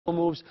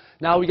moves.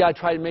 Now we got to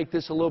try to make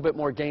this a little bit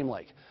more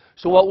game-like.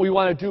 So what we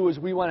want to do is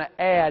we want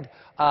to add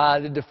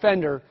the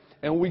defender,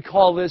 and we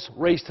call this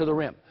race to the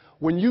rim.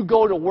 When you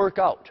go to work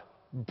out,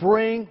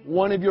 bring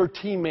one of your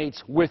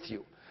teammates with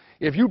you.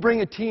 If you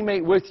bring a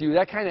teammate with you,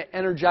 that kind of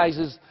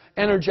energizes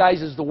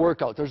the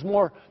workout. There's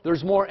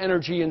more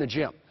energy in the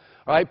gym.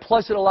 All right?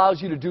 Plus, it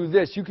allows you to do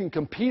this. You can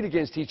compete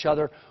against each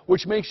other,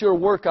 which makes your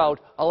workout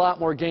a lot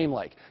more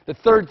game-like. The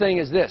third thing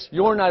is this.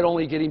 You're not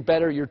only getting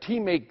better, your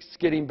teammate's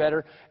getting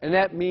better, and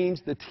that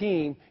means the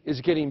team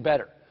is getting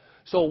better.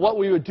 So what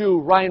we would do,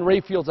 Ryan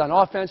Rayfield's on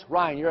offense.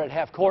 Ryan, you're at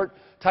half court.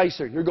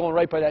 Tyser, you're going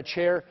right by that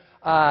chair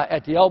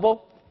at the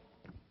elbow.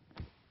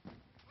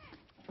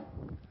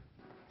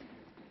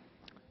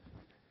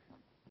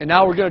 And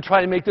now we're going to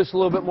try to make this a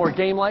little bit more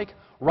game-like.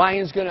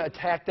 Ryan's going to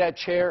attack that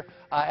chair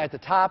at the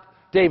top.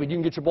 David, you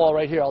can get your ball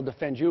right here. I'll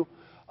defend you.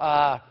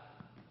 Tyser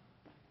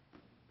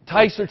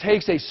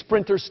takes a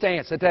sprinter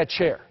stance at that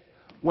chair.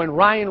 When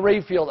Ryan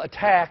Rayfield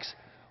attacks,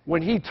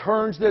 when he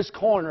turns this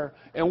corner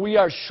and we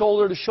are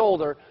shoulder to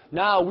shoulder,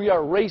 now we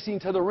are racing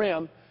to the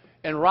rim,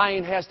 and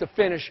Ryan has to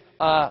finish.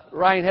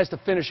 Ryan has to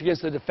finish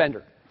against the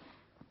defender.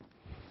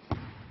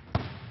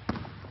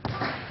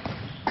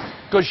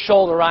 Good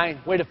shoulder, Ryan.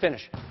 Way to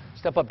finish.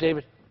 Step up,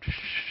 David.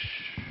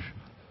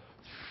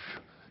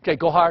 Okay,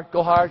 go hard,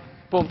 go hard.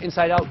 Boom,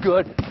 inside out,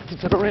 good. Get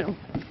to the rim,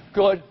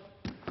 good.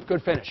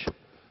 Good finish.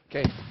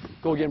 Okay,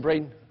 go again,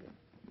 Braden.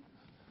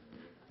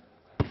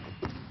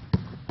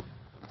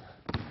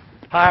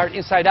 Hard,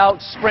 inside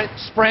out, sprint,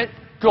 sprint,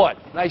 good.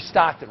 Nice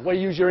Stockton. Way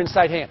to use your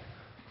inside hand.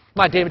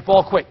 Come on, David,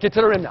 ball quick. Get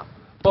to the rim now.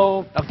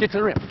 Boom, now get to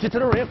the rim, get to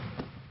the rim.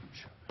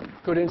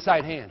 Good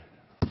inside hand.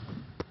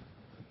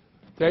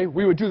 Okay,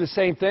 we would do the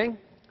same thing.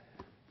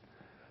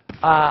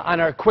 On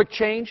our quick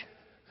change,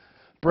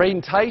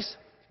 Braden Tice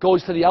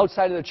goes to the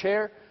outside of the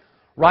chair.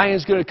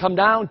 Ryan's going to come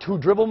down, 2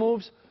 dribble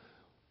moves.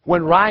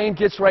 When Ryan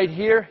gets right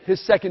here,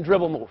 his second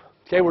dribble move.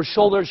 Okay, we're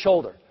shoulder to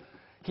shoulder.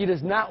 He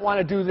does not want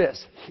to do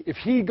this. If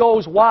he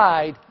goes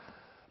wide,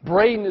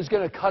 Braden is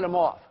going to cut him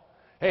off.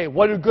 Hey,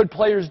 what do good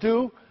players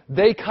do?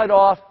 They cut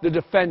off the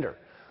defender.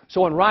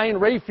 So when Ryan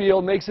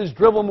Rayfield makes his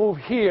dribble move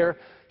here,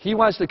 he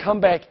wants to come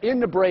back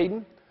into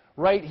Braden,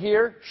 right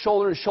here,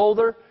 shoulder to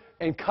shoulder,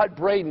 and cut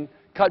Braden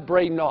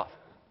off.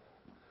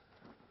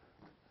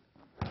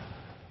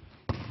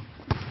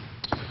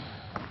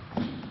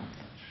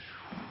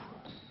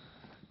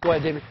 Go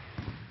ahead, David.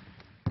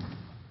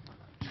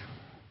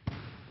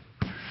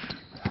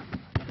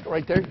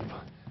 Right there.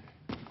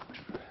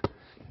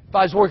 If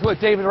I was working with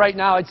David right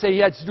now, I'd say he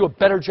had to do a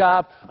better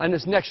job on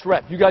this next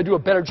rep. You got to do a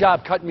better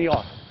job cutting me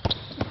off.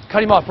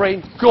 Cut him off,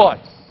 Braden.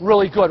 Good.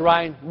 Really good,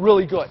 Ryan.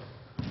 Really good.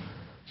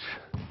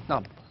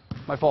 No,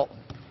 my fault.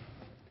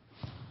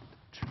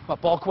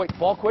 Ball quick,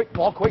 ball quick,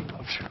 ball quick.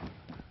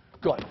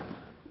 Good.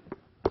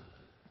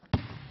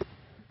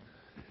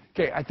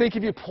 Okay, I think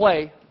if you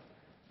play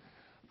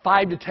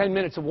 5 to 10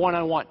 minutes of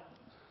one-on-one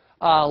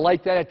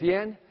like that at the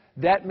end,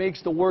 that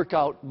makes the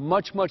workout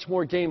much, much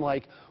more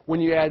game-like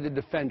when you add the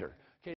defender.